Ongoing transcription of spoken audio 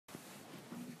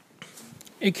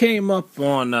It came up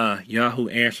on Yahoo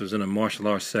Answers in the martial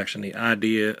arts section, the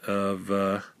idea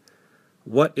of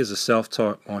what is a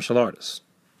self-taught martial artist.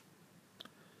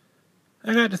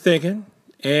 I got to thinking,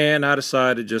 and I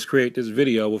decided to just create this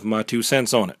video with my 2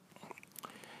 cents on it.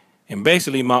 And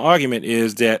basically, my argument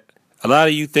is that a lot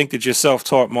of you think that you're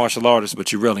self-taught martial artists,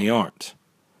 but you really aren't.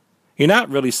 You're not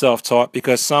really self-taught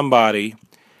because somebody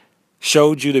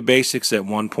showed you the basics at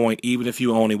one point, even if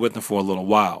you only with them for a little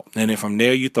while. And then from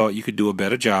there, you thought you could do a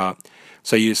better job.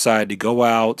 So you decided to go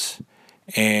out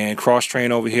and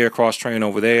cross-train over here, cross-train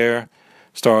over there,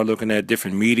 start looking at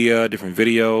different media, different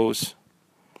videos,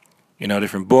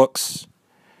 different books.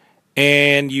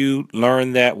 And you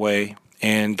learned that way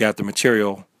and got the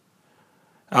material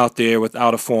out there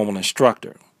without a formal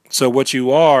instructor. So what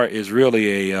you are is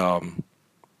really an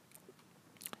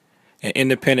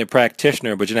independent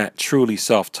practitioner, but you're not truly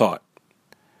self-taught.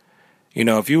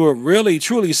 If you were really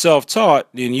truly self-taught,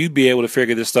 then you'd be able to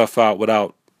figure this stuff out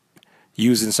without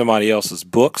using somebody else's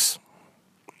books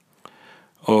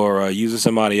or using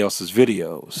somebody else's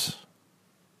videos.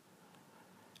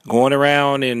 Going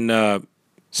around and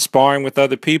sparring with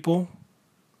other people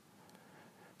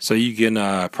so you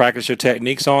can practice your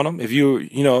techniques on them. If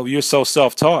you're so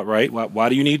self-taught, right? Why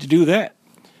do you need to do that?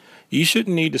 You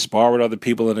shouldn't need to spar with other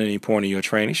people at any point in your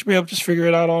training. You should be able to just figure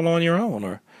it out all on your own.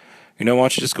 Or, why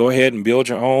don't you just go ahead and build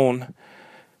your own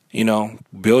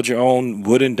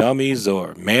wooden dummies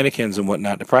or mannequins and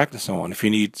whatnot to practice on. If you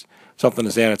need something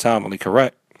that's anatomically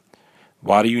correct,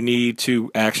 why do you need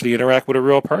to actually interact with a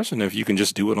real person if you can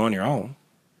just do it on your own,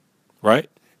 right?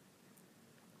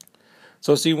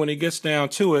 So see, when it gets down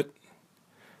to it,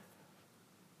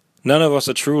 none of us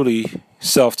are truly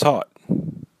self-taught.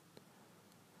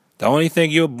 The only thing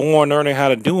you're born learning how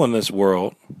to do in this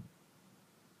world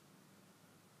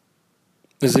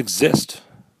is exist.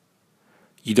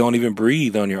 You don't even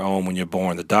breathe on your own when you're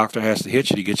born. The doctor has to hit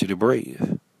you to get you to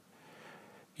breathe.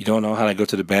 You don't know how to go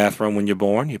to the bathroom when you're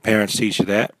born. Your parents teach you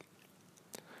that.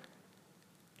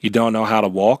 You don't know how to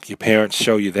walk. Your parents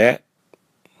show you that.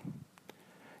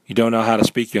 You don't know how to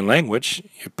speak your language.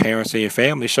 Your parents and your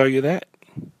family show you that.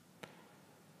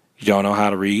 You don't know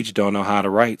how to read. You don't know how to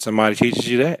write. Somebody teaches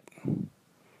you that.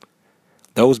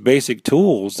 Those basic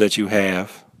tools that you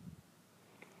have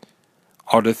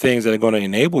are the things that are going to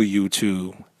enable you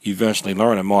to eventually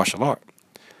learn a martial art.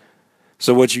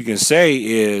 So what you can say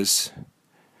is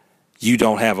you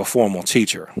don't have a formal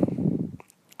teacher,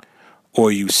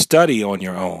 or you study on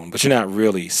your own, but you're not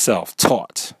really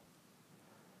self-taught.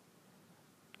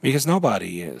 Because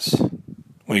nobody is,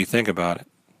 when you think about it.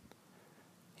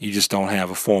 You just don't have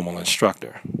a formal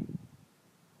instructor.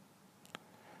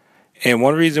 And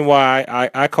one reason why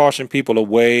I caution people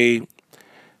away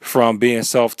from being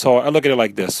self-taught, I look at it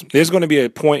like this. There's going to be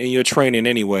a point in your training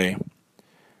anyway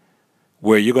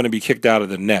where you're going to be kicked out of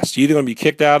the nest. You're either going to be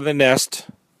kicked out of the nest,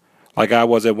 like I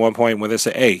was at one point, where they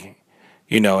say, hey,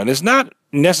 and it's not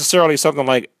necessarily something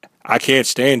like, I can't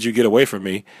stand you, get away from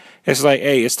me. It's like,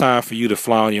 hey, it's time for you to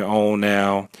fly on your own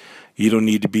now. You don't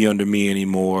need to be under me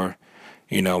anymore.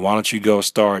 Why don't you go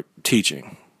start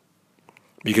teaching?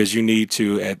 Because you need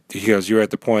to, because you're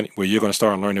at the point where you're going to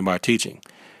start learning by teaching.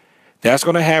 That's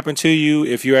going to happen to you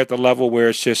if you're at the level where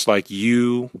it's just like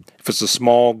you, if it's a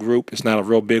small group, it's not a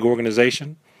real big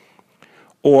organization.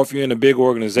 Or if you're in a big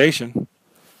organization,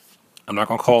 I'm not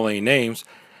going to call any names,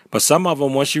 but some of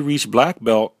them, once you reach black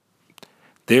belt,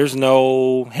 there's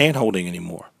no hand-holding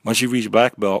anymore. Once you reach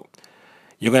black belt,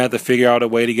 you're going to have to figure out a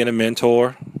way to get a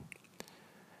mentor.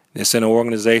 It's an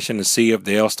organization to see if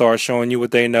they'll start showing you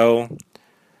what they know.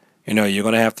 You're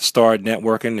going to have to start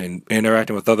networking and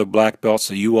interacting with other black belts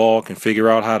so you all can figure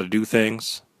out how to do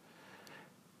things.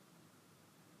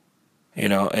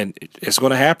 And it's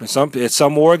going to happen. At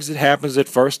some orgs, it happens at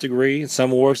first degree. In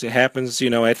some orgs, it happens,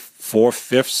 at fourth,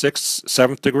 fifth, sixth,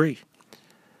 seventh degree.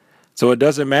 So it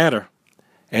doesn't matter.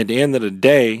 At the end of the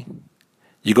day,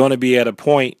 you're going to be at a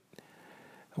point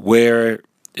where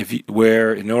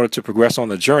in order to progress on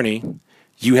the journey,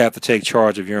 you have to take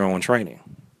charge of your own training.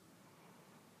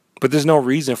 But there's no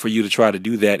reason for you to try to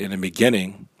do that in the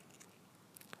beginning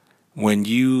when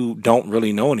you don't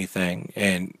really know anything.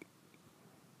 And,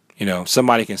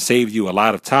 somebody can save you a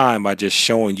lot of time by just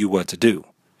showing you what to do.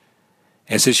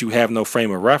 And since you have no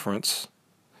frame of reference,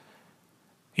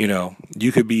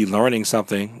 you could be learning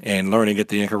something and learning it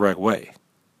the incorrect way.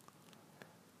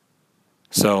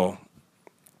 So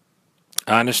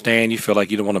I understand you feel like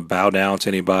you don't want to bow down to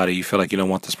anybody. You feel like you don't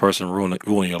want this person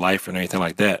ruling your life or anything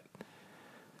like that.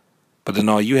 But then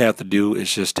all you have to do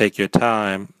is just take your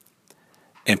time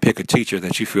and pick a teacher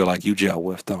that you feel like you gel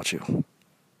with, don't you?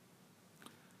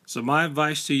 So my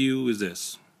advice to you is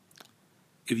this.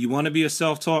 if you want to be a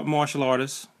self-taught martial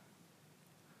artist,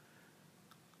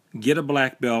 get a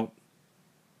black belt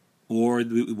or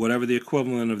whatever the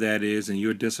equivalent of that is in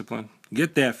your discipline.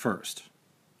 Get that first.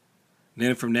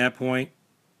 Then from that point,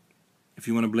 if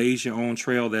you want to blaze your own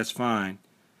trail, that's fine.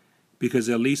 Because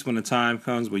at least when the time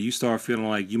comes where you start feeling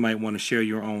like you might want to share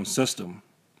your own system,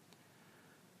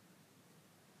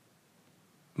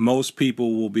 most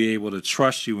people will be able to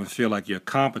trust you and feel like you're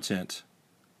competent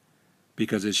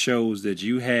because it shows that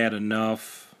you had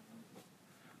enough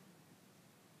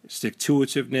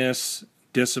stick-to-itiveness,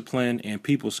 discipline, and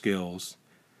people skills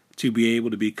to be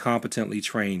able to be competently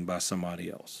trained by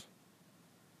somebody else.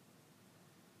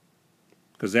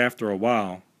 Because after a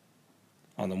while,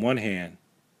 on the one hand,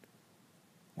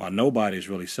 while nobody's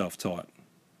really self-taught,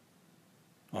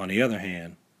 on the other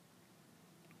hand,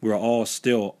 we're all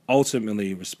still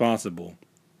ultimately responsible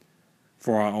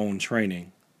for our own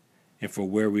training and for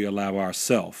where we allow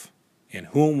ourselves and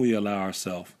whom we allow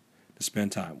ourselves to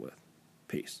spend time with.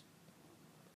 Peace.